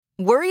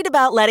Worried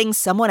about letting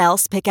someone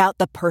else pick out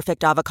the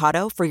perfect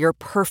avocado for your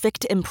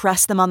perfect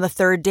impress them on the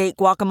third date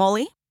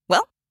guacamole?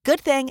 Well, good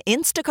thing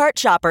Instacart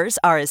shoppers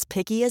are as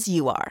picky as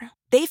you are.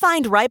 They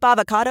find ripe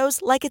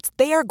avocados like it's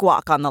their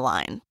guac on the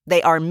line.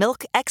 They are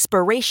milk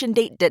expiration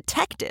date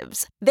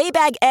detectives. They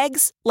bag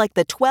eggs like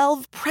the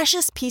 12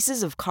 precious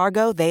pieces of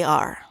cargo they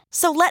are.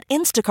 So let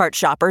Instacart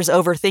shoppers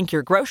overthink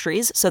your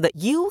groceries so that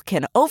you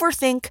can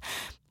overthink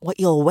what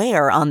you'll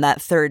wear on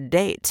that third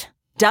date.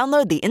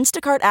 Download the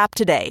Instacart app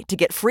today to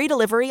get free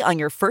delivery on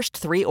your first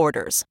 3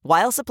 orders,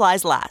 while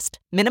supplies last.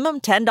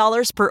 Minimum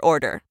 $10 per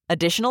order.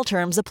 Additional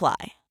terms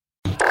apply.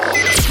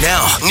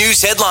 Now,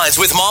 news headlines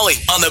with Molly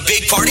on the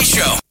Big Party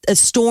Show.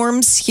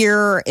 Storms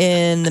here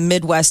in the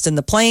Midwest and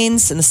the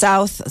Plains in the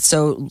South,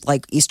 so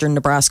like eastern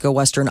Nebraska,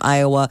 western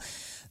Iowa,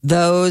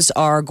 those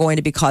are going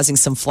to be causing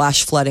some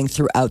flash flooding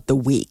throughout the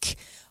week.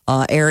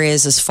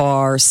 Areas as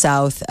far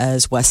south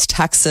as West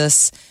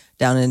Texas,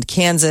 down in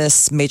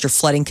Kansas, major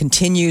flooding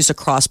continues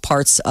across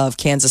parts of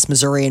Kansas,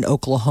 Missouri, and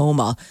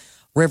Oklahoma.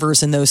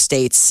 Rivers in those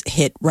states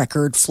hit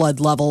record flood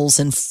levels,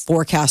 and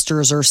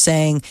forecasters are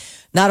saying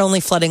not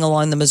only flooding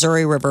along the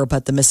Missouri River,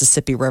 but the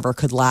Mississippi River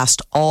could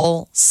last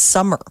all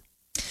summer.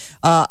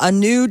 A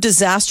new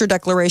disaster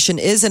declaration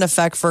is in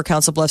effect for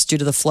Council Bluffs due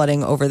to the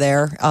flooding over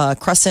there.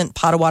 Crescent,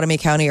 Pottawatomie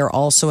County are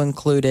also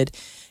included,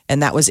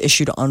 and that was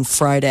issued on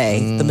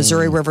Friday. The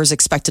Missouri River is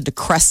expected to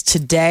crest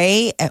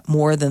today at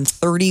more than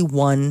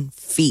 31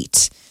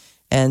 feet.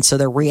 And so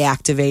they're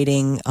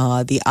reactivating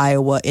the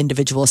Iowa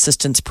Individual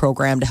Assistance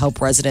Program to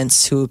help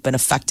residents who have been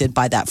affected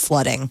by that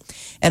flooding.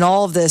 And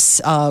all of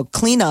this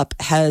cleanup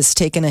has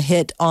taken a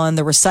hit on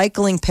the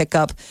recycling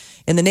pickup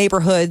in the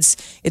neighborhoods.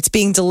 It's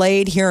being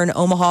delayed here in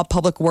Omaha.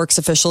 Public Works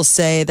officials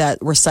say that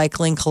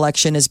recycling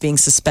collection is being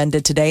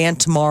suspended today and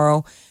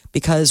tomorrow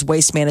because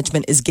Waste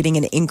Management is getting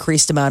an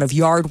increased amount of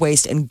yard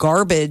waste and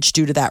garbage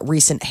due to that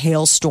recent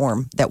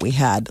hailstorm that we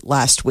had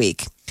last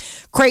week.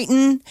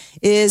 Creighton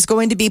is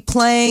going to be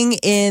playing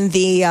in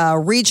the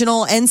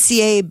regional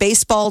NCAA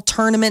baseball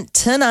tournament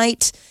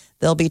tonight.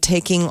 They'll be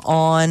taking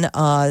on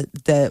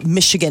the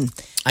Michigan.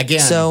 Again.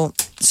 So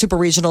super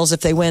regionals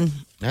if they win.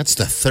 That's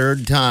the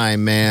third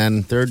time,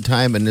 man. Third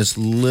time in this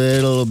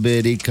little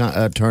bitty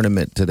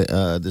tournament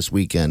this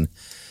weekend.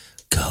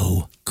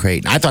 Go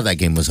Creighton. I thought that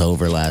game was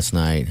over last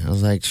night. I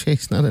was like,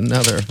 geez, not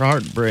another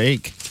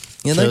heartbreak.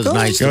 Yeah, So it was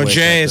nice to Go wake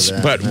Jays. up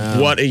to that.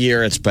 But what a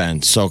year it's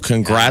been. So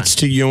congrats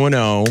to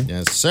UNO.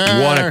 Yes,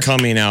 sir. What a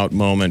coming out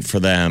moment for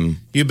them.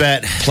 You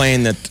bet.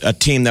 Playing a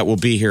team that will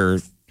be here.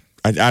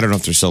 I don't know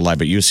if they're still alive,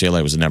 but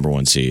UCLA was the number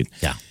 1 seed.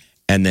 Yeah.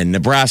 And then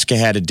Nebraska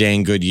had a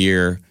dang good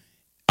year.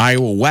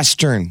 Iowa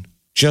Western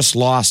just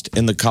lost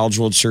in the College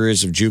World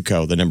Series of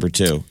JUCO, the number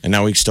 2. And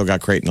now we still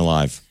got Creighton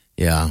alive.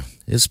 Yeah.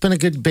 It's been a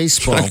good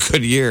baseball. A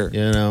good year.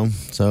 You know,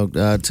 so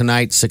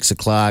tonight, 6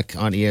 o'clock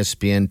on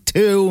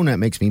ESPN2, and that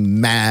makes me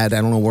mad. I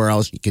don't know where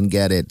else you can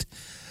get it.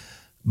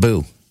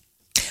 Boo.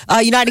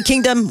 United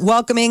Kingdom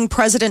welcoming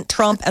President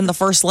Trump and the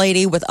First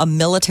Lady with a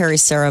military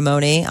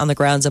ceremony on the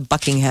grounds of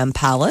Buckingham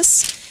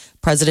Palace.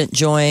 President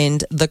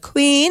joined the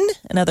Queen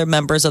and other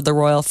members of the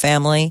royal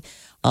family.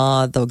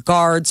 The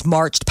guards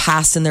marched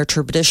past in their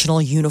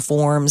traditional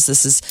uniforms.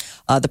 This is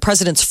the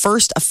president's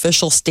first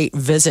official state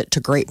visit to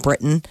Great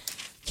Britain.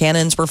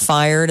 Cannons were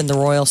fired in the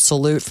royal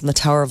salute from the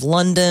Tower of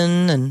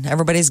London, and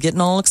everybody's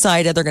getting all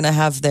excited. They're going to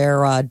have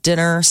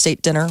their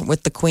state dinner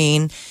with the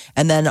Queen,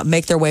 and then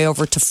make their way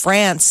over to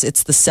France.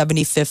 It's the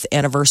 75th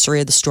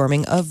anniversary of the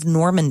storming of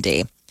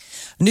Normandy.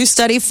 A new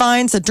study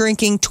finds that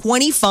drinking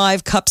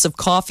 25 cups of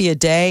coffee a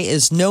day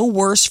is no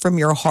worse from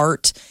your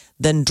heart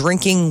than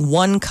drinking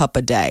 1 cup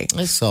a day.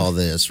 I saw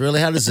this. Really?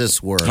 How does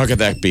this work? How could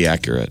that be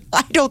accurate?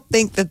 I don't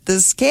think that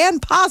this can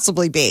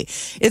possibly be.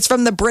 It's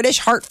from the British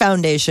Heart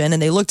Foundation,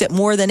 and they looked at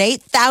more than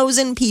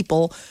 8,000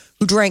 people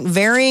who drank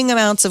varying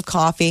amounts of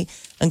coffee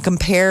and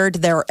compared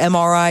their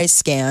MRI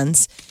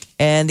scans.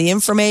 And the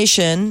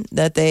information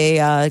that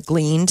they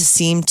gleaned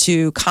seemed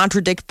to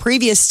contradict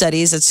previous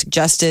studies that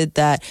suggested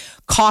that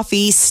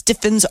coffee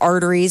stiffens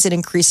arteries and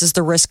increases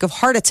the risk of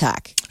heart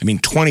attack. I mean,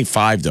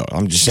 25, though.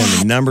 I'm just saying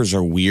the numbers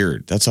are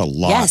weird. That's a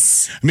lot.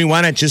 Yes. I mean, why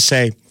not just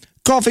say,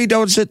 coffee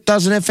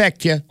doesn't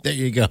affect you? There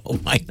you go.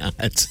 Why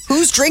not?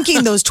 Who's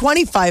drinking those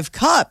 25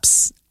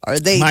 cups? Are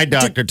they? My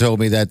doctor told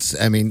me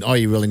all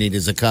you really need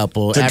is a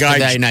couple. After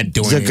that, you're not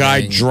doing anything. The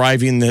guy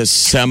driving the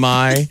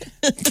semi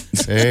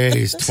Hey,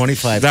 he's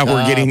 25 that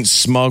we're getting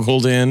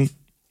smuggled in.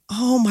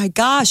 Oh my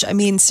gosh. I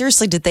mean,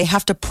 seriously, did they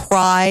have to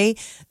pry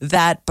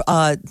that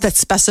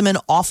specimen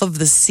off of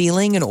the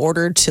ceiling in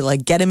order to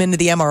get him into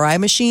the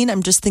MRI machine?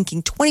 I'm just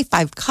thinking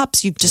 25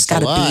 cups, you've just got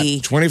to be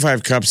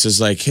 25 cups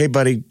is like, hey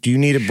buddy, do you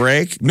need a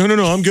break? No,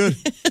 I'm good.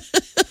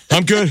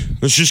 I'm good.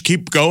 Let's just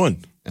keep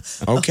going.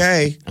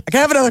 Okay. I can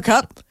have another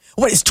cup.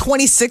 What is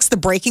 26 the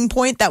breaking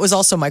point? That was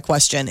also my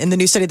question. In the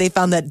new study, they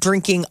found that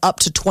drinking up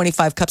to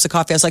 25 cups of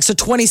coffee, I was like, so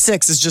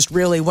 26 is just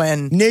really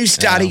when... New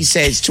study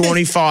says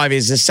 25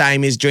 is the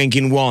same as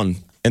drinking 1.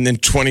 And then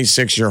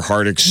 26, your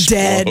heart explodes.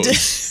 Dead.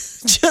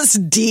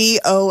 Just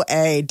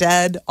DOA,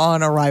 dead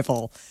on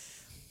arrival.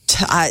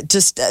 I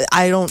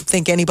don't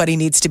think anybody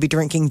needs to be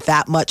drinking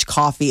that much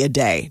coffee a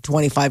day.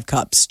 25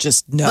 cups,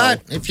 just no.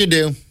 But if you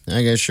do,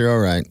 I guess you're all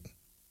right.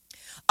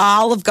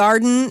 Olive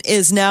Garden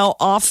is now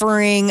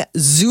offering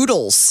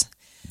zoodles.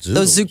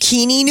 Those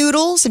zucchini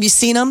noodles, have you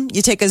seen them?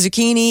 You take a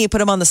zucchini, you put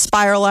them on the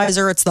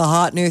spiralizer. It's the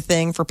hot new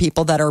thing for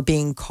people that are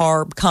being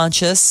carb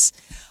conscious.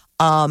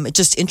 It's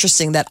just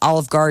interesting that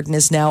Olive Garden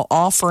is now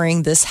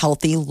offering this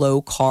healthy,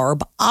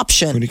 low-carb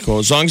option. Pretty cool.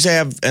 As long as they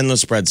have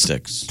endless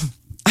breadsticks.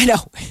 I know.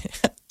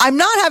 I'm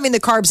not having the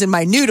carbs in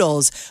my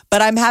noodles,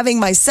 but I'm having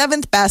my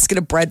 7th basket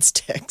of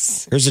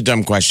breadsticks. Here's a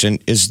dumb question.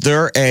 Is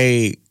there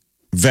a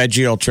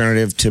veggie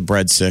alternative to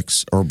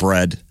breadsticks or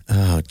bread?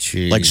 Oh,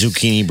 geez. Like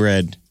zucchini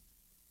bread?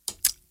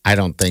 I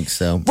don't think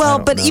so. Well,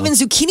 but even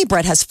zucchini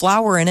bread has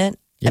flour in it.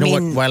 You know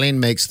what? Wileen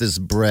makes this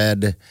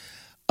bread.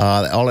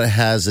 All it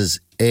has is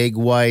egg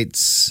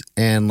whites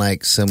and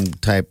like some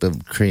type of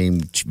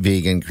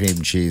vegan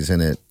cream cheese in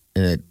it.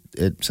 And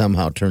it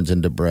somehow turns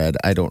into bread.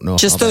 I don't know.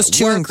 Just how those that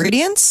 2 works.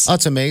 ingredients? Oh,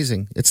 it's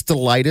amazing. It's the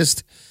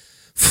lightest.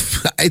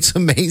 It's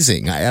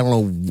amazing. I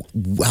don't know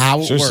how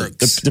it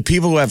works. The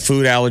people who have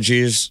food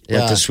allergies, like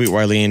Yeah. the Sweet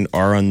Wileen,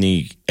 are on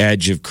the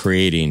edge of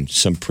creating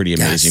some pretty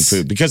amazing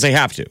food because they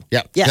have to.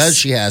 Yeah, Yes. because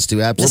she has to.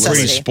 We're Absolutely.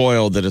 pretty Necessity.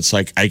 spoiled that it's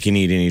like, I can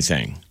eat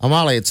anything.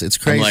 Amali, it's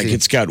crazy. I'm like,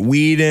 it's got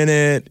weed in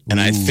it, and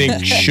I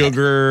think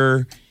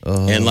sugar,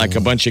 and like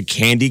a bunch of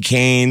candy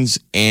canes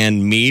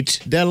and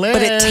meat. delicious.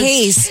 But it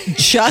tastes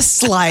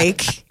just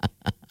like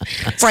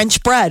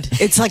French bread.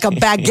 It's like a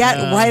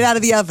baguette right out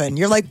of the oven.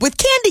 You're like, with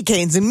candy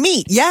canes and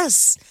meat,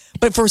 yes.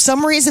 But for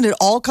some reason, it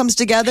all comes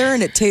together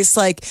and it tastes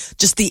like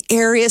just the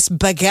airiest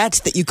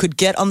baguette that you could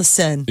get on the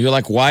Seine. You're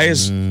like, why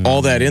is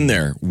all that in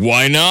there?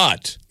 Why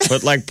not?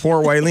 But like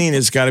poor Wileen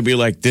has got to be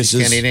like, Can't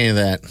eat any of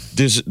that.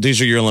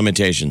 these are your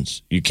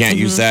limitations. You can't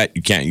use that.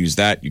 You can't use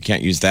that. You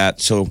can't use that.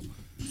 So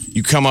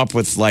you come up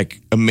with like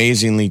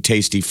amazingly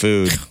tasty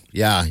food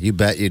Yeah, you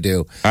bet you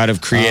do. out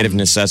of creative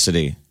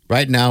necessity.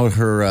 Right now,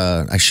 her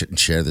I shouldn't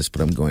share this, but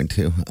I'm going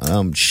to.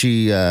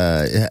 She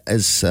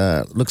is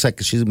looks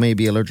like she may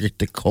be allergic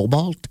to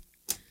cobalt.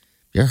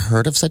 You ever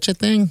heard of such a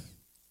thing?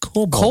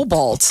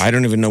 Cobalt. I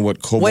don't even know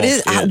what cobalt What is?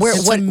 is.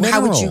 It's a mineral.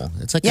 How would you?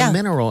 It's like Yeah. a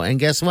mineral, and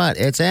guess what?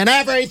 It's in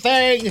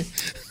everything.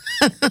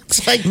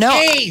 It's like No.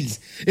 AIDS.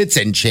 It's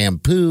in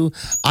shampoo,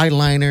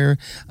 eyeliner.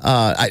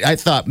 I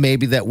thought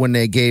maybe that when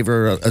they gave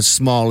her a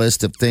small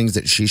list of things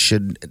that she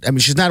should. I mean,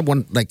 she's not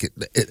one like.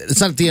 It's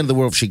not at the end of the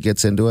world if she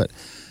gets into it.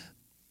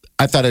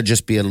 I thought it'd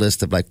just be a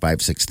list of like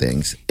 5-6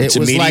 things. It's It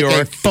was like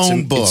a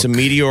phone book. It's a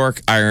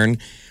meteoric iron.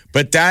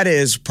 But that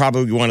is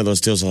probably one of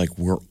those deals like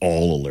we're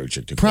all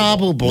allergic to cobalt.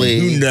 Probably. I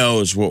mean, who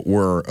knows what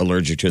we're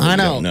allergic to that I we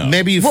know. don't know.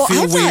 Maybe you Well,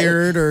 feel I thought-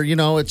 weird, or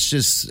it's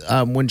just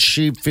when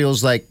she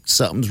feels like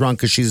something's wrong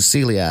because she's a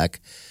celiac.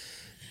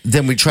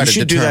 Then we try You to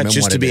should do determine that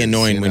just what to it be is,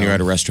 annoying when you're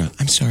at a restaurant.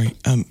 I'm sorry,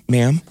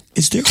 ma'am,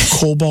 is there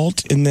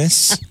cobalt in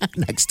this?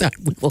 Next time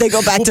we will. They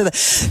go back to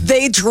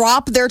they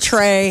drop their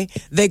tray,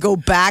 they go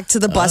back to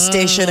the bus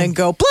station and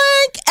go,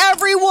 blank,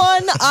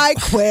 everyone, I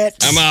quit.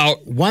 I'm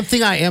out. One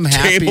thing I am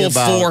happy Table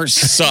about 4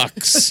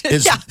 sucks.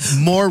 is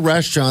more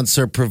restaurants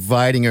are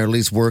providing or at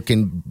least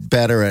working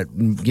better at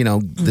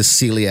the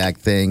celiac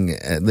thing,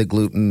 the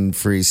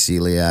gluten-free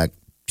celiac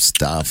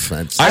stuff.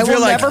 I feel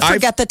will like never I've-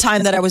 forget the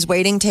time that I was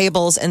waiting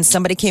tables and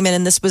somebody came in,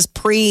 and this was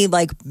pre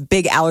like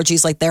big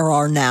allergies like there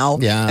are now.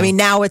 Yeah. I mean,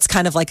 now it's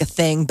kind of like a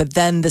thing, but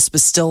then this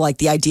was still like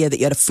the idea that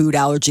you had a food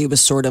allergy was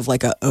sort of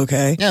like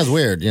okay. Yeah, it's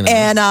weird,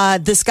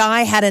 And this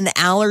guy had an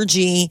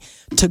allergy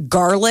to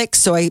garlic,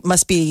 so it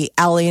must be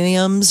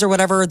alliums or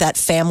whatever, that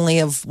family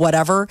of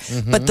whatever.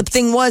 But the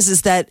thing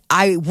is that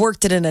I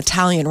worked at an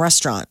Italian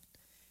restaurant.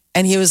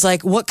 And he was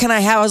like, what can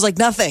I have? I was like,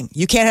 nothing.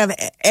 You can't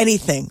have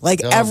anything.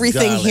 Like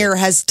everything garlic. here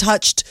has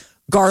touched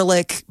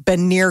garlic,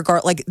 been near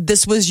garlic. Like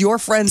this was your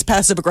friend's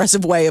passive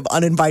aggressive way of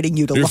uninviting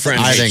you to Your lunch. friend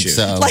I hates think you.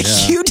 so. Like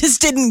yeah. you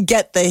just didn't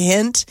get the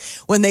hint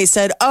when they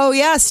said, "Oh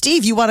yeah,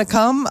 Steve, you want to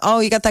come? Oh,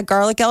 you got that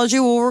garlic allergy?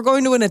 Well, we're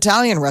going to an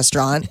Italian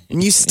restaurant,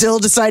 and you still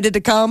decided to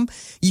come.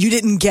 You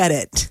didn't get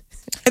it."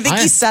 I think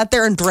he sat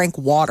there and drank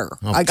water.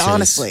 Like jeez.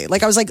 honestly,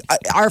 like I was like,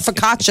 our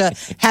focaccia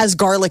has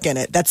garlic in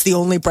it. That's the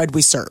only bread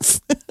we serve.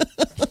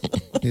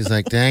 He's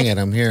like, dang it,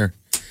 I'm here.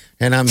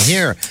 And I'm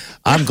here.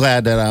 I'm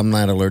glad that I'm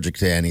not allergic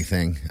to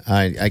anything.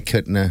 I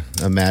couldn't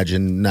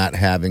imagine not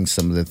having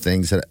some of the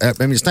things that. I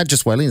mean, it's not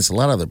just Wileen, it's a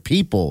lot of other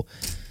people.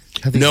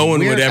 have these No one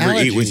weird would ever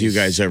eat with allergies. you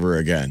guys ever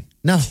again.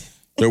 No.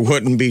 There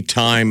wouldn't be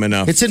time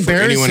enough It's for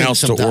embarrassing anyone else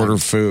sometimes. to order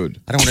food.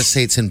 I don't want to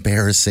say it's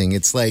embarrassing.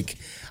 It's like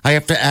I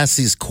have to ask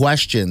these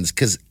questions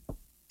because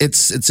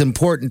it's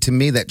important to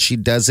me that she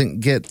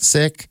doesn't get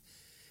sick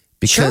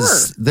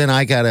because Sure. then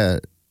I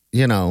gotta.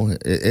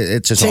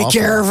 It's just Take awful.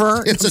 care of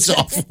her. It's just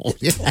awful.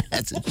 Yeah,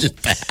 it's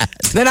just bad.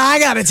 Then I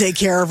got to take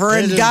care of her,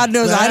 and It is God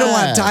knows I don't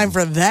have bad. time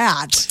for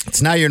that.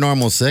 It's not your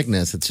normal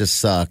sickness. It just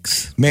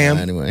sucks. Ma'am.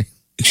 Anyway.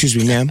 Excuse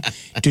me, ma'am.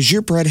 Does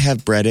your bread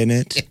have bread in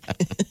it?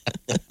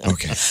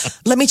 Okay.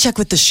 Let me check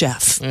with the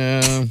chef.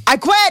 I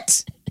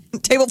quit.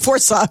 Table 4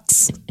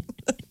 sucks.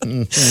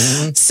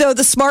 So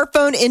the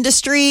smartphone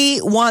industry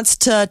wants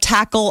to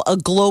tackle a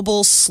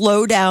global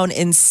slowdown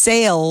in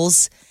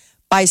sales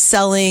by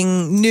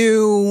selling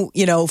new,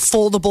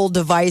 foldable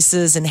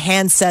devices and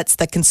handsets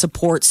that can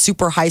support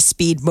super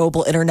high-speed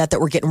mobile internet that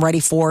we're getting ready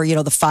for, the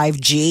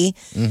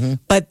 5G.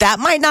 But that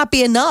might not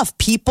be enough.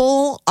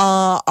 People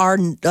are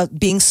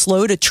being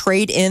slow to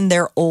trade in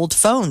their old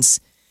phones.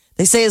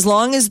 They say as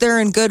long as they're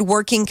in good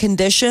working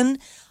condition,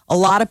 a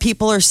lot of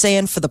people are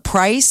saying for the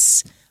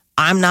price,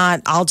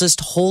 I'll just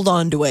hold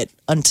on to it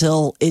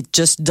until it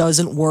just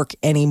doesn't work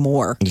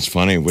anymore. It's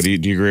funny. Do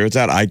you agree with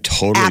that? I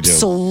totally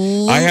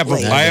Absolutely.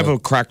 do. I have a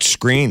cracked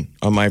screen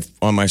on my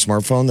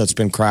smartphone that's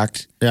been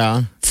cracked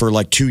for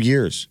like 2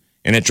 years.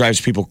 And it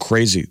drives people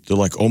crazy. They're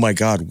like, oh my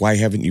God, why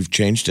haven't you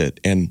changed it?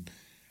 And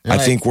I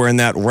think we're in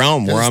that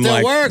realm where I'm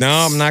like, works. no,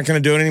 I'm not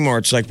going to do it anymore.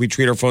 It's like we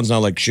treat our phones now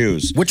like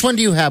shoes. Which one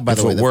do you have, by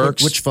the way? It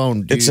works. Which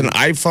phone? It's an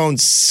iPhone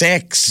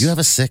 6. You have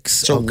a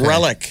 6? It's a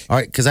relic. All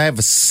right, because I have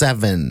a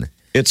 7.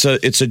 It's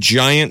a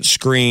giant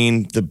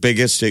screen, the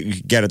biggest it you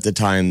could get at the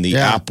time. The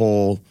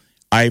Apple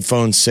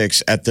iPhone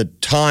 6. At the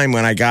time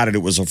when I got it,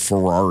 it was a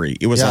Ferrari.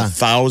 It was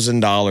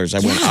 $1,000.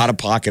 I went out of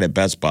pocket at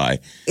Best Buy.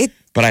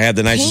 But I had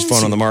the nicest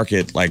phone on the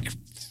market like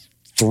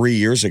 3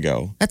 years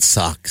ago. That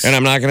sucks. And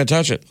I'm not going to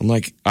touch it.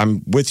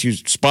 I'm with you,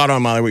 spot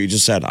on, Molly, what you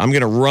just said. I'm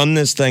going to run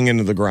this thing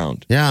into the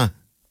ground. Yeah.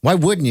 Why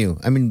wouldn't you?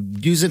 I mean,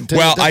 use it.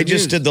 I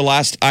just did the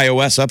last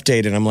iOS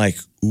update, and I'm like,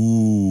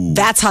 ooh.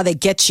 That's how they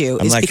get you,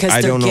 is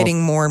because they're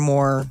getting more and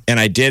more. And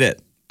I did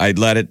it. I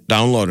let it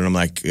download, and I'm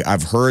like,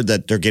 I've heard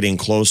that they're getting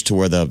close to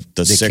where the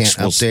 6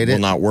 will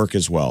not work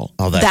as well.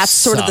 Oh, that's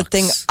sort of the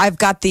thing. I've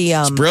got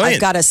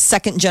I've got a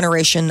second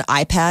generation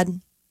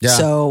iPad. Yeah.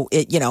 So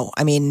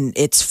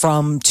it's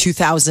from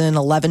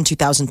 2011,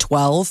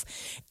 2012,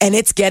 and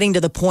it's getting to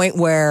the point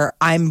where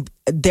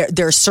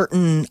there are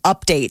certain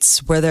updates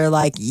where they're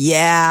like,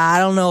 I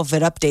don't know if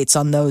it updates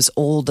on those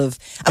I'm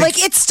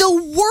like, it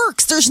still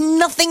works. There's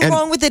nothing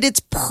wrong with it. It's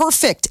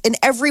perfect in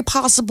every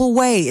possible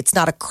way. It's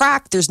not a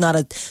crack. There's not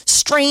a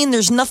strain.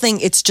 There's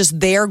nothing. It's just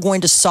they're going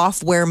to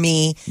software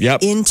me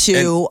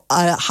into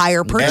a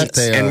higher purchase.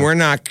 And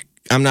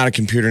I'm not a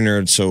computer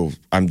nerd, so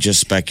I'm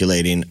just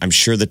speculating. I'm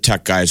sure the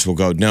tech guys will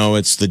go, no,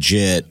 it's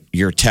legit.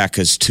 Your tech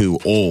is too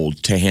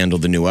old to handle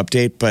the new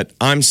update. But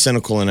I'm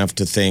cynical enough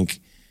to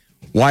think,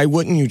 why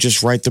wouldn't you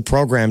just write the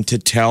program to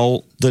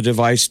tell the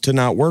device to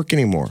not work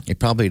anymore? You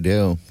probably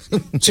do.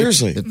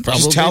 Seriously.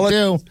 Just tell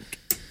it.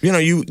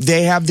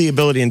 They have the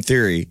ability in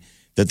theory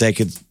that they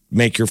could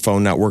make your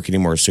phone not work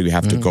anymore, so you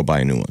have to go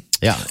buy a new one.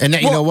 Yeah, and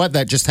you know what?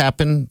 That just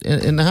happened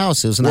in the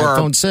house. It was an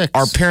iPhone 6.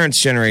 Our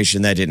parents'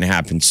 generation, that didn't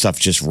happen. Stuff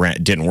just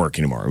didn't work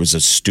anymore. It was a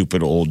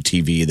stupid old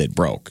TV that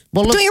broke.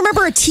 Well, don't you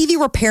remember a TV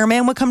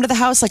repairman would come to the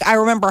house? Like, I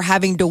remember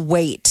having to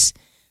wait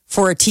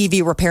for a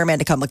TV repairman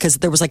to come because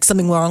there was like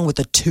something wrong with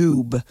the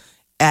tube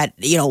at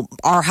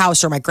our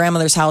house or my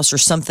grandmother's house or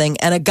something,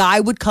 and a guy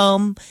would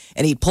come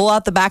and he'd pull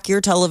out the back of your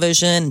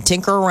television and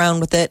tinker around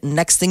with it, and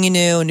next thing you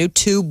knew, a new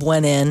tube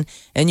went in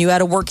and you had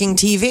a working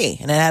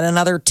TV and it had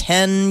another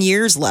 10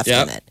 years left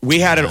in it. We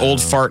had an old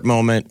fart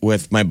moment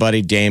with my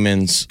buddy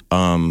Damon's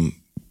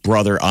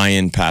brother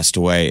Ian passed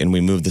away, and we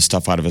moved the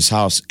stuff out of his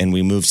house, and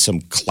we moved some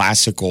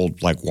classical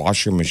like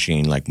washer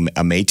machine, like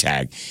a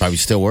Maytag. Probably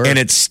still works. And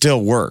it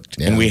still worked.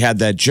 Yeah. And we had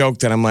that joke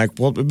that I'm like,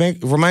 well,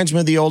 it reminds me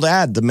of the old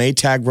ad, the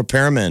Maytag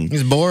repairman.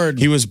 He's bored.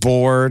 He was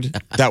bored.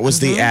 That was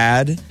the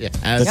ad.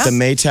 That the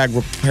Maytag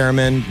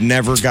repairman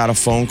never got a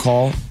phone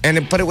call.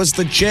 But it was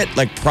legit.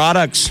 Like,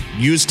 products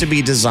used to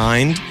be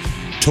designed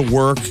to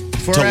work,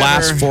 to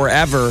last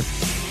forever.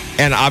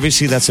 And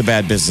obviously, that's a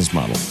bad business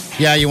model.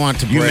 Yeah, you want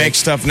to break. You make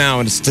stuff now,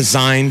 and it's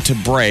designed to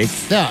break.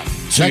 Yeah.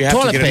 So like you have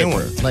toilet to get paper.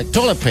 a new one. Like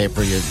toilet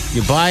paper.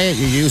 You buy it,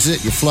 you use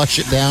it, you flush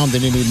it down,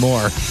 then you need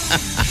more.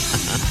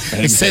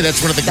 They say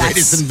that's one of the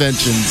greatest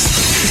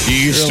inventions. You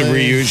used to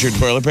reuse your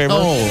toilet paper?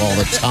 Oh, all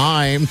the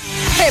time.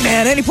 Hey,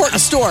 man, any port in a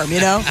storm,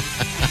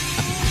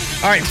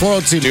 All right,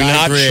 402 Do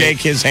not shake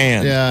his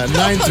hand. Yeah,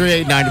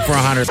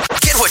 938-9400.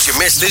 Get what you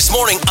missed this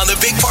morning on the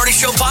Big Party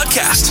Show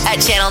podcast at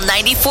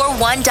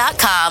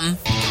channel941.com.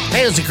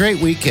 Hey, it was a great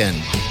weekend.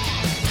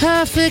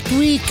 Perfect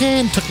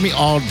weekend. Took me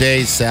all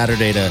day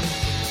Saturday to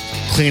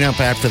clean up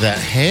after that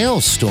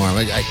hailstorm.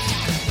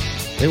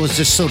 It was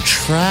just so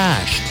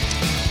trashed.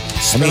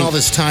 Spent all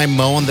this time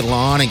mowing the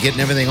lawn and getting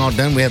everything all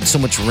done. We had so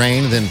much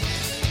rain. And then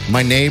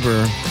my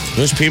neighbor.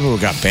 Those people who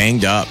got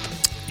banged up.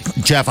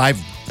 Jeff,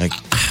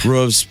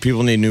 roofs.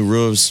 People need new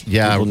roofs.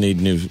 Yeah. People need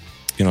new,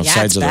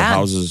 sides of their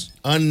houses.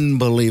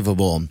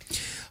 Unbelievable.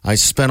 I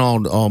spent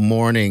all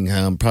morning,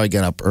 probably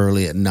got up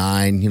early at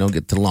 9,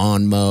 get the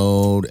lawn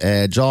mowed,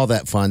 edge, all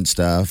that fun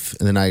stuff.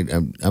 And then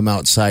I'm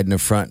outside in the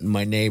front, and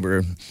my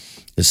neighbor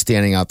is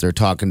standing out there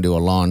talking to a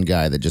lawn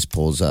guy that just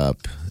pulls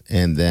up.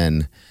 And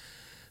then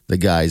the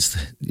guy's,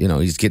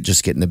 he's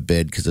just getting a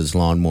bid because his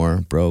lawnmower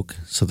broke.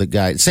 So the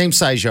guy, same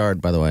size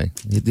yard, by the way.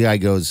 The guy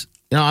goes,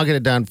 I'll get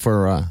it done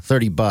for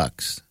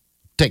 $30.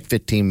 Take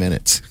 15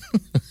 minutes.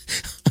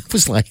 I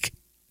was like,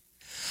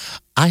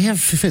 I have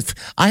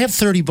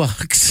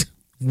 $30.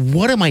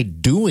 What am I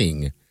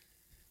doing?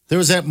 there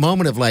was that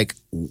moment of like,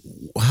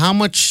 how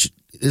much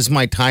is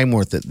my time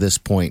worth at this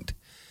point?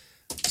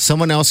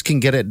 Someone else can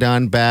get it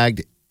done,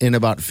 bagged in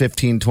about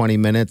 15, 20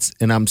 minutes,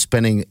 and I'm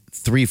spending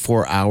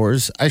 3-4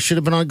 hours. I should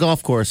have been on a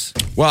golf course.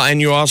 Well,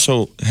 and you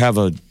also have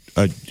a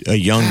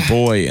young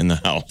boy in the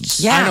house.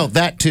 Yeah. I know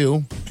that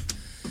too.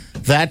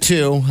 That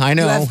too. I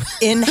know. You have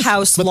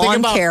in-house But think lawn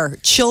about- care,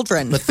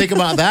 children. But think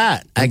about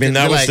that. I mean, could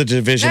that be was like, the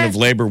division of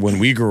labor when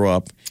we grew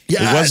up. It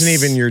wasn't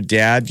Yes. even your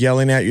dad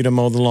yelling at you to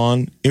mow the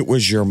lawn. It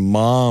was your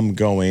mom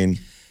going,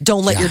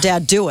 Don't let your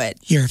dad do it.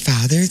 your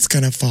father's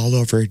going to fall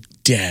over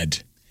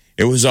dead.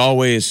 It was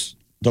always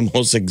the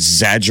most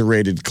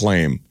exaggerated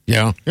claim.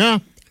 Yeah. Yeah.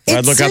 I'd look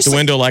out the seriously-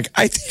 window like,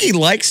 I think he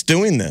likes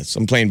doing this.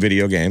 I'm playing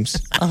video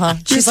games.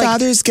 She's like,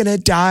 father's going to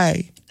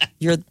die.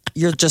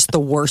 you're just the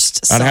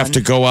worst son. I'd have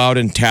to go out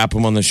and tap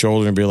him on the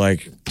shoulder and be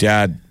like,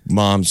 Dad,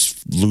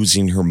 Mom's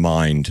losing her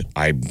mind.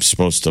 I'm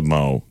supposed to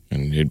mow.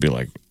 And he'd be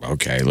like,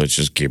 okay, let's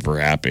just keep her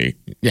happy.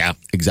 Yeah,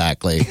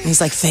 exactly. He's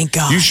like, thank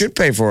God. You should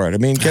pay for it. I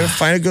mean,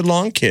 find a good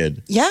lawn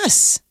kid.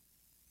 Yes.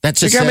 That's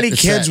Think just how many it.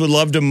 kids would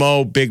love to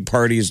mow Big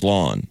Party's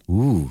lawn.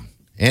 Ooh.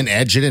 And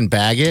edge it and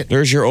bag it.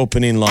 There's your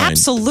opening line.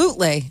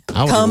 Absolutely.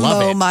 I would Come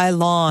love mow it. my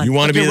lawn. You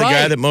want to be You're the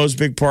guy right. that mows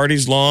Big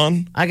Party's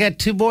lawn? I got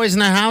 2 boys in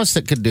the house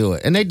that could do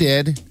it, and they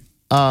did.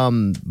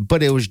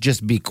 But it was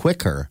just be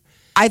quicker.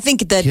 I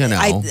think that You know,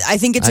 I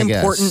think it's I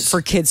important guess.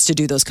 for kids to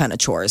do those kind of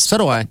chores. So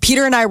do I.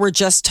 Peter and I were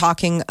just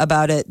talking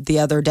about it the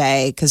other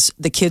day because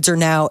the kids are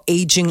now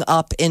aging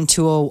up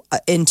into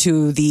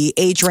the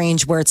age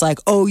range where it's like,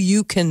 oh,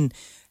 you can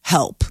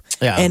help.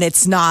 Yeah. And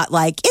it's not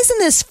like, isn't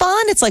this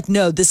fun? It's like,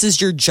 no, this is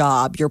your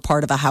job. You're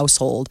part of a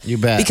household. You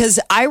bet. Because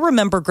I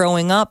remember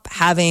growing up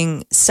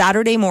having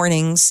Saturday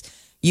mornings,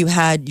 you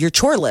had your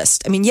chore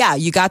list. I mean, yeah,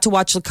 you got to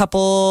watch a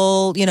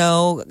couple,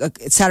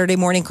 Saturday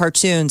morning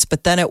cartoons,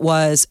 but then it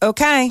was,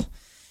 okay,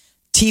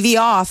 TV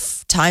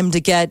off, time to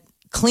get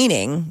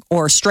cleaning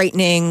or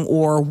straightening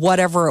or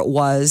whatever it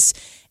was.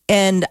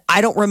 And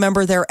I don't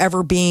remember there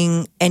ever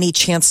being any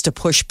chance to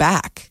push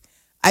back.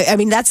 I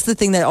mean, that's the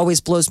thing that always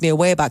blows me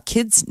away about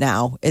kids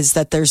now is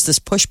that there's this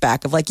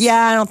pushback of like,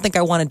 yeah, I don't think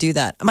I want to do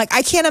that. I'm like,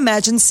 I can't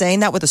imagine saying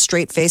that with a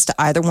straight face to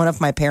either one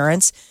of my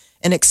parents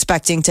and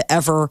expecting to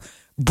ever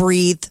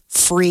breathe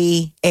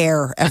free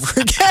air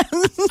ever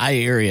again. I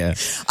hear you.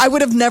 I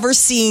would have never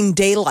seen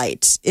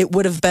daylight. It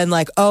would have been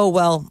like, oh,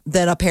 well,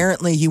 then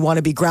apparently you want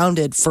to be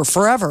grounded for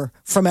forever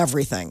from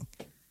everything.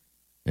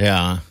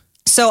 Yeah.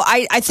 So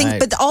I think,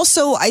 but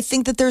also I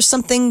think that there's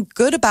something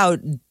good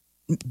about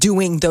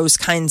doing those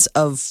kinds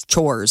of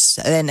chores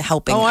and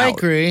helping out. I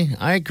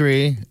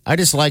agree. I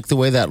just like the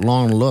way that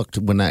lawn looked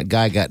when that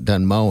guy got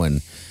done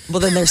mowing. Well,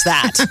 then there's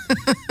that.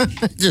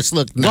 It just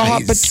looked Well,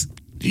 nice. but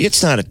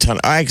it's not a ton.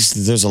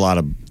 There's a lot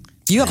of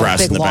You have a grass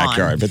big in the lawn.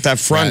 backyard, but that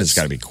front has Yes.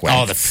 got to be quick.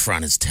 Oh, the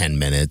front is 10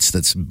 minutes.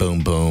 That's boom,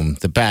 boom.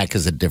 The back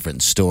is a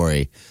different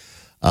story.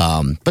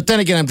 But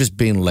then again, I'm just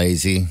being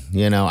lazy.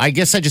 I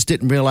guess I just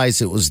didn't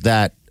realize it was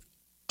that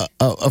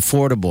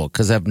affordable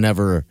because I've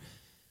never,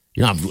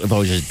 I've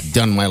always just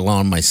done my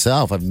lawn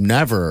myself. I've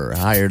never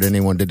hired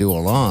anyone to do a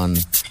lawn.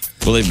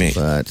 Believe me.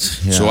 But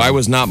So I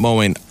was not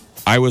mowing.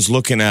 I was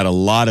looking at a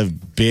lot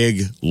of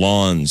big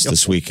lawns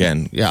this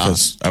weekend Yeah.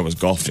 because I was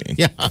golfing.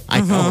 yeah,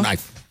 I know. And I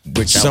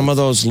wish Some of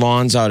those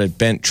lawns out at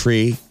Bent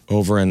Tree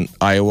over in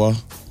Iowa,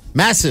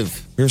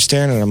 massive. we were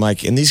standing there, I'm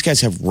like, and these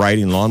guys have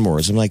riding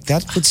lawnmowers. I'm like,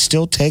 that would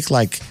still take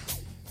like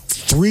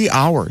 3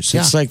 hours.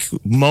 It's Yeah. like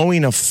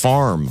mowing a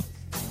farm.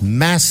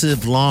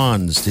 Massive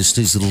lawns, just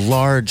these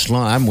large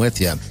lawns. I'm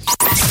with you.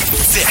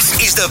 This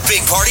is the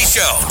Big Party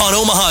Show on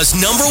Omaha's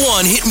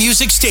 #1 hit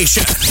music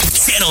station,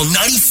 Channel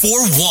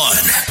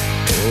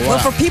 94.1. Well,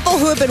 for people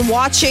who have been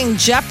watching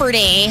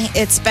Jeopardy,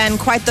 it's been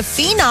quite the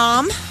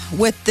phenom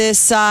with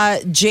this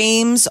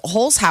James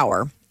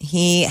Holzhauer.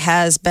 He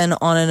has been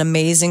on an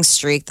amazing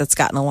streak that's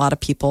gotten a lot of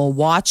people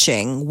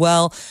watching.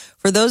 Well,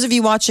 for those of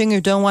you watching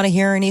who don't want to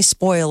hear any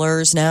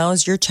spoilers, now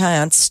is your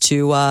chance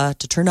to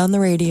turn on the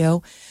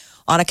radio.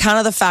 On account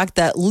of the fact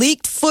that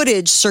leaked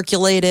footage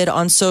circulated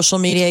on social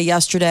media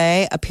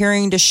yesterday,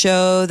 appearing to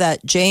show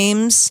that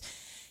James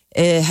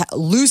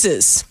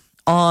loses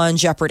on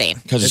Jeopardy.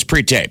 Because it's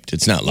pre-taped.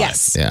 It's not live.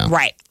 Yes, Yeah.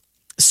 right.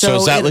 So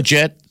is that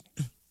legit?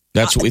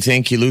 That's what we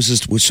think. He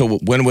loses. So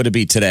when would it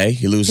be today?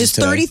 He loses His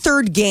today.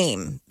 33rd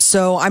game.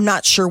 So I'm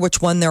not sure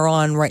which one they're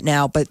on right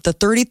now, but the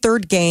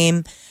 33rd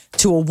game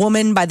to a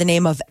woman by the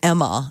name of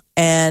Emma.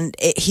 And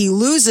he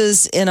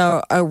loses in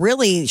a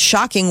really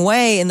shocking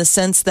way in the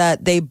sense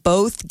that they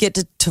both get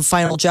to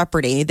Final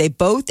Jeopardy. They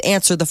both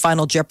answer the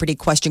Final Jeopardy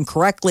question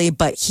correctly,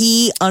 but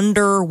he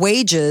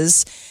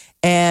underwages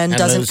and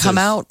doesn't loses. come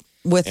out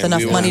with And enough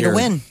we will money to hear-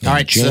 win. All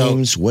right,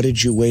 James, what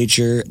did you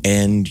wager?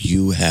 And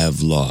you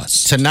have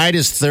lost. Tonight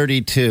is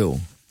 32.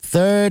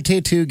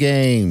 32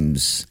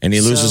 games. And he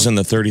loses in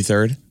the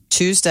 33rd?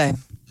 Tuesday.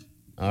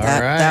 All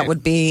that, right. that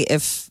would be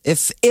if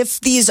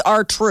these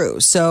are true.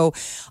 So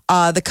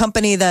the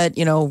company that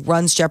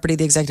runs Jeopardy,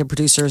 the executive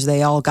producers,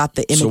 they all got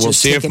the So images we'll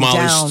see if taken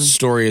Molly's down.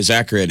 story is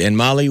accurate. And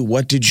Molly,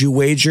 what did you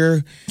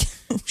wager?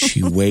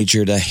 She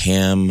wagered a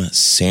ham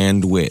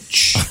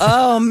sandwich.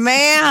 Oh,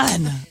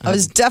 man. I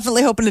was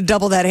definitely hoping to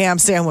double that ham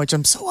sandwich.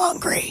 I'm so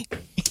hungry.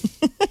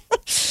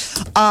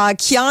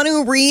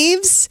 Keanu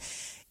Reeves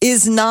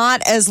is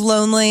not as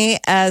lonely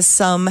as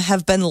some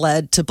have been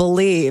led to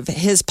believe.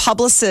 His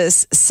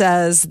publicist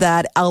says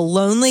that a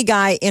lonely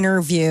guy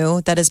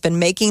interview that has been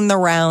making the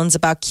rounds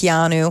about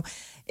Keanu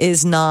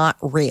is not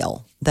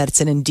real, that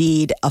it's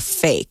indeed a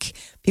fake.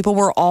 People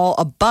were all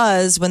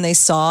abuzz when they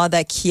saw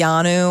that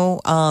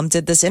Keanu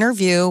did this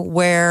interview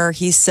where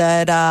he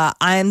said,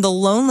 I'm the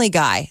lonely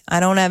guy. I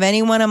don't have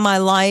anyone in my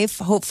life.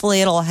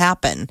 Hopefully it'll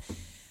happen.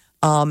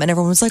 And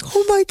everyone was like,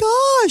 oh my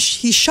gosh,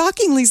 he's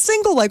shockingly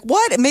single. Like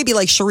what? And maybe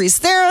like Charlize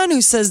Theron,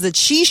 who says that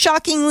she's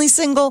shockingly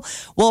single.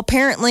 Well,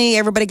 apparently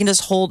everybody can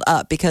just hold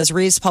up because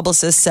Reeves'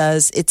 publicist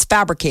says it's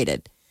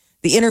fabricated.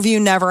 The interview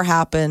never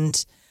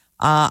happened.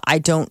 I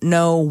don't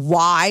know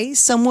why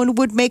someone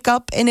would make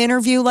up an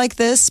interview like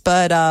this,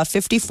 but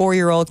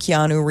 54-year-old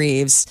Keanu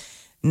Reeves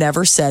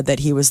never said that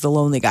he was the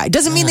lonely guy.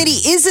 Doesn't mean that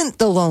he isn't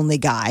the lonely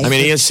guy. I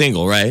mean, he is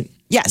single, right?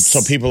 Yes.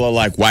 So people are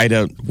like, why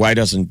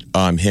doesn't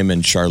him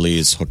and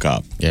Charlize hook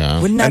up?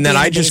 Yeah. Wouldn't that And be then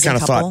an I just amazing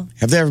kind of couple? thought,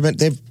 have they ever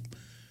been?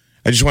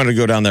 I just wanted to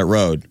go down that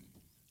road.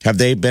 Have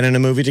they been in a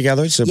movie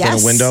together? Has there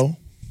been a window?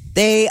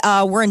 They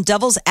were in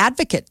Devil's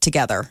Advocate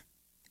together.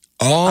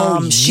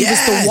 Oh, she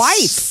was the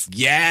wife.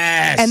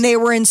 Yes. And they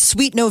were in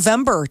Sweet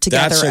November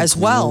together That's a as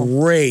well.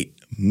 Great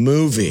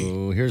movie.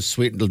 Oh, here's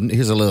a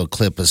little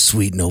clip of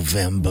Sweet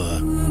November.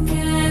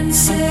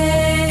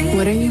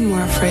 What are you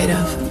more afraid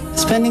of?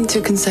 Spending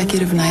 2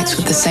 consecutive nights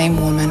with the same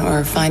woman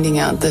or finding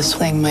out this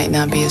thing might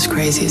not be as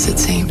crazy as it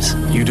seems?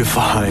 You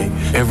defy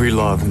every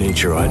law of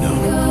nature I know.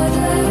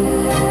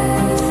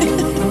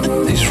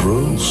 These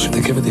rules,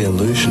 they give it the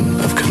illusion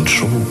of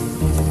control.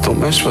 Don't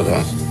mess with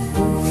that.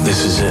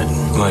 This is it.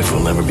 Life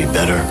will never be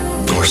better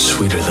or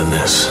sweeter than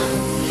this.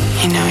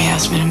 You know he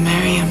asked me to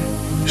marry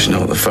him. She's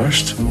not the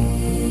first.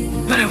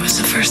 But it was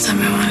the first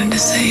time I wanted to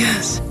say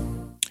yes.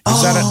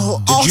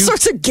 All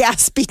sorts of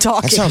gaspy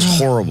talking. That sounds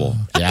horrible.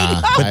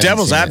 Yeah. But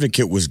Devil's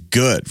Advocate was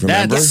good,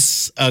 remember?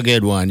 That's a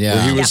good one, yeah.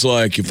 Where he was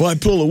like, if I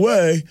pull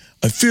away,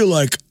 I feel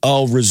like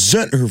I'll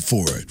resent her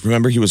for it.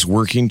 Remember, he was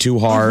working too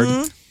hard.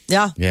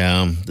 Yeah.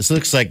 Yeah. This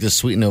looks like the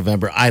Sweet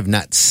November I've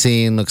not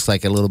seen. Looks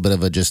like a little bit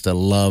of just a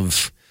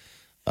love.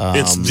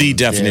 It's the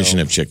definition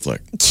of chick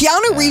flick.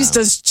 Keanu Reeves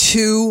does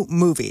 2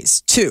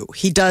 movies. 2.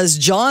 He does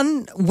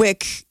John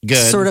Wick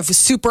sort of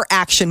super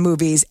action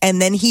movies,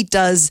 and then he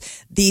does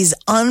these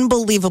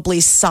unbelievably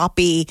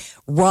soppy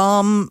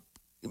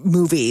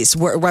movies,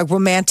 where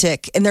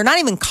romantic, and they're not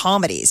even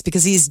comedies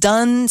because he's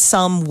done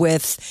some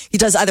he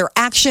does either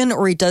action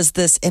or he does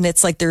this, and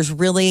it's like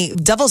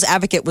Devil's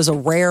Advocate was a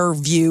rare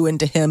view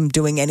into him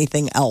doing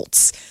anything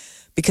else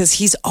because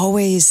he's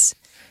always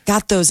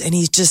got those, and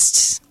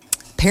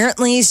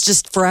apparently he's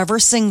just forever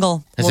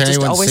single. Has We'll just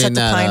anyone always have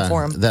seen to pine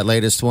for him. That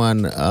latest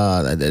one,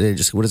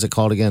 what is it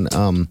called again?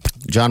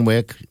 John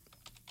Wick.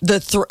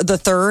 The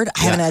third, I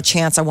haven't had a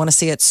chance. I want to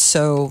see it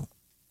so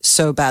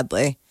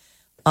badly.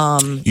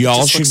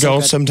 Y'all should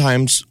go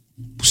sometimes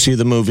see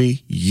the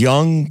movie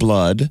Young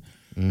Blood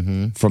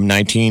from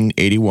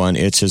 1981.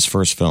 It's his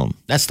first film.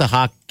 That's the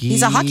hockey.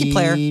 He's a hockey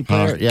player.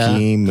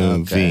 Hockey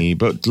movie. Okay.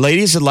 But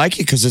ladies would like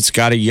it because it's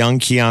got a young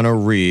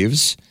Keanu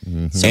Reeves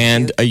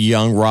and a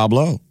young Rob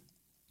Lowe.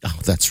 Oh,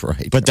 that's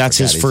right. But that's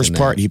his he's first in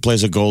part. that. He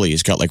plays a goalie.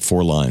 He's got like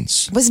 4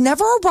 lines. Was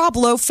never a Rob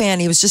Lowe fan.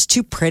 He was just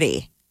too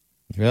pretty.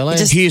 Really?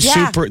 He's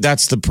super.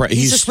 That's the.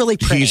 He's just really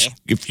pretty.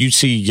 If you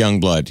see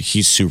Youngblood,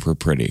 he's super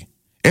pretty.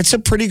 It's a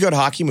pretty good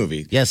hockey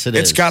movie. Yes, it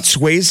It's is. got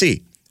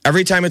Swayze.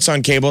 Every time it's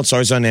on cable, it's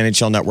always on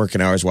NHL Network,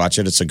 and I always watch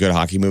it. It's a good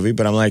hockey movie.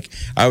 But I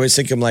always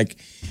think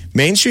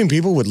mainstream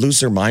people would lose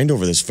their mind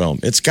over this film.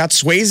 It's got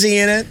Swayze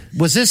in it.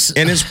 Was this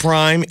in his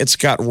prime? It's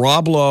got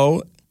Rob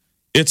Lowe.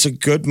 It's a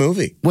good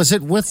movie. Was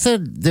it with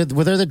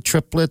were there the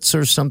triplets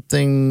or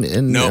something?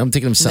 No. I'm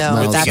thinking of something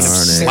No, else. that's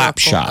aren't it? Slap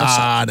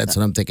Shot. That's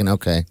what I'm thinking.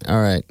 Okay.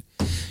 All right.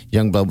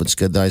 Youngblood was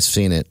good, though. I've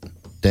seen it.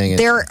 Dang it.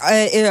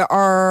 There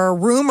are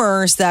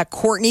rumors that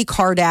Kourtney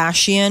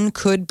Kardashian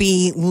could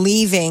be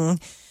leaving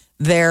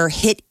their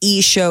hit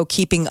show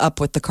Keeping Up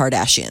with the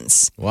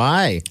Kardashians.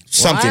 Why?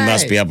 Something Why?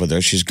 must be up with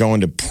her. She's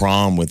going to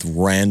prom with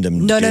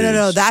random No.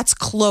 dudes. That's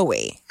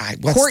Chloe.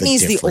 What's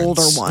Kourtney's the difference?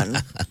 older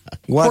one.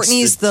 What's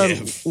Courtney's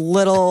the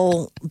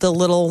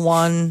little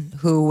one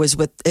who was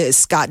with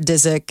Scott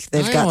Disick.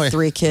 They've got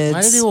 3 kids.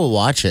 Why do people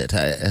watch it?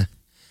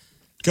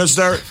 Because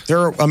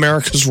they're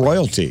America's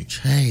royalty.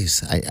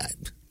 Jeez.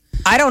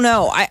 I don't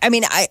know.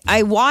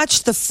 I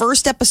watched the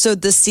first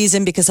episode this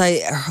season because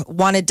I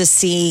wanted to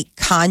see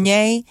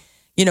Kanye.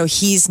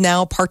 He's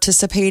now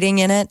participating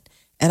in it.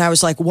 And I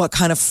was like, what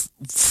kind of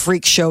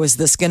freak show is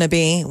this going to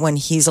be when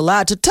he's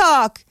allowed to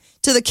talk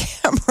to the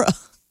camera?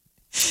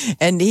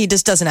 And he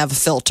just doesn't have a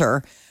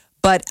filter.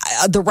 But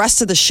the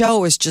rest of the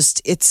show is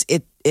just,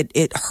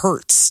 it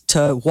hurts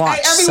to watch.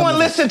 Hey, everyone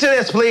listen to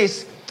this,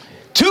 please.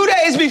 2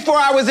 days before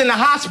I was in the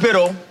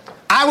hospital,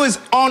 I was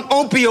on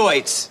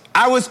opioids.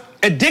 I was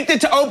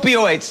addicted to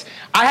opioids.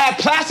 I had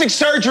plastic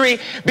surgery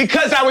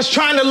because I was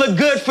trying to look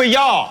good for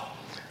y'all.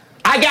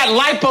 I got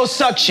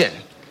liposuction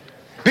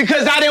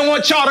because I didn't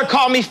want y'all to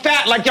call me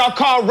fat like y'all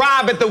called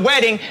Rob at the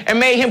wedding and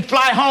made him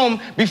fly home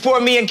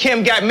before me and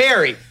Kim got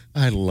married.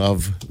 I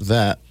love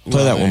that.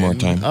 Play that one more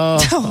time. Oh,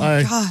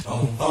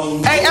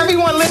 God. Hey,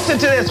 everyone, listen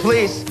to this,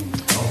 please.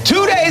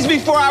 2 days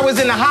before I was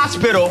in the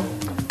hospital,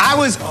 I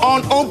was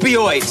on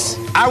opioids.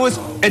 I was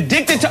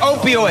addicted to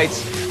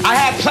opioids. I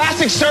had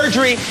plastic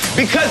surgery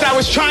because I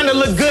was trying to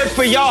look good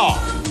for y'all.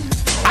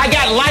 I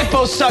got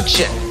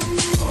liposuction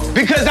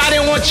because I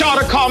didn't want y'all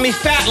to call me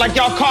fat like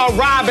y'all called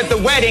Rob at the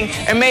wedding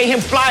and made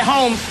him fly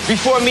home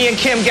before me and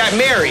Kim got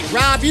married.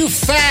 Rob, you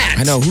fat.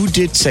 I know. Who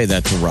did say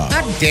that to Rob?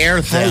 How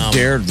dare them? How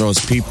dare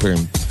those people?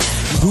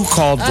 Who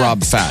called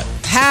Rob fat?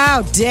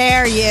 How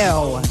dare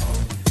you?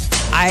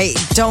 I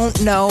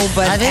don't know,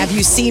 but have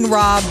you seen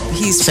Rob?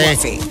 He's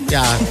fluffy.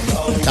 Yeah. I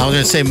was going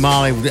to say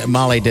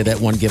Molly did at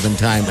one given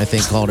time, I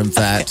think, called him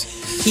fat.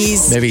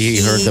 Maybe he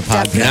heard the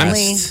podcast.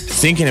 I'm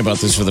thinking about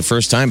this for the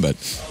first time, but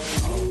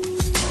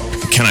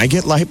can I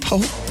get lipo?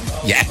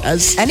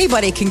 Yes.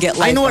 Anybody can get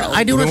lipo. I know what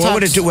I do. What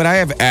would it do? Would I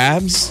have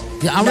abs?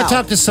 Yeah, I'm going to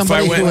talk to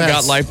somebody if I went who and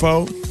has... got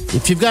lipo?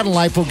 If you've got a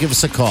lipo, give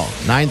us a call.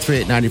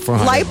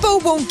 938-9400.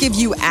 Lipo won't give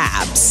you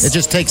abs. It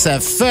just takes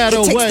that fat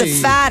away. It takes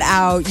the fat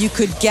out. You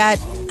could get...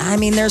 I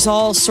mean, there's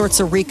all sorts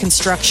of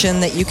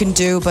reconstruction that you can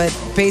do, but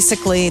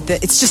basically,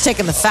 it's just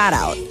taking the fat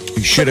out.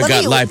 You should have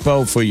got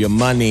lipo for your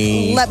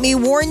money. Let me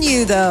warn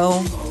you,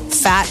 though.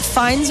 Fat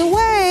finds a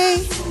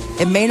way.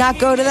 It may not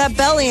go to that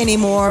belly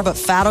anymore, but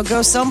fat will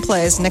go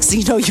someplace. Next thing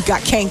you know, you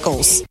got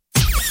cankles.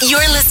 You're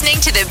listening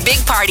to the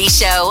Big Party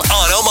Show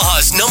on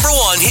Omaha's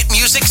 #1 hit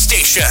music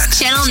station.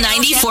 Channel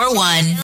 94.1.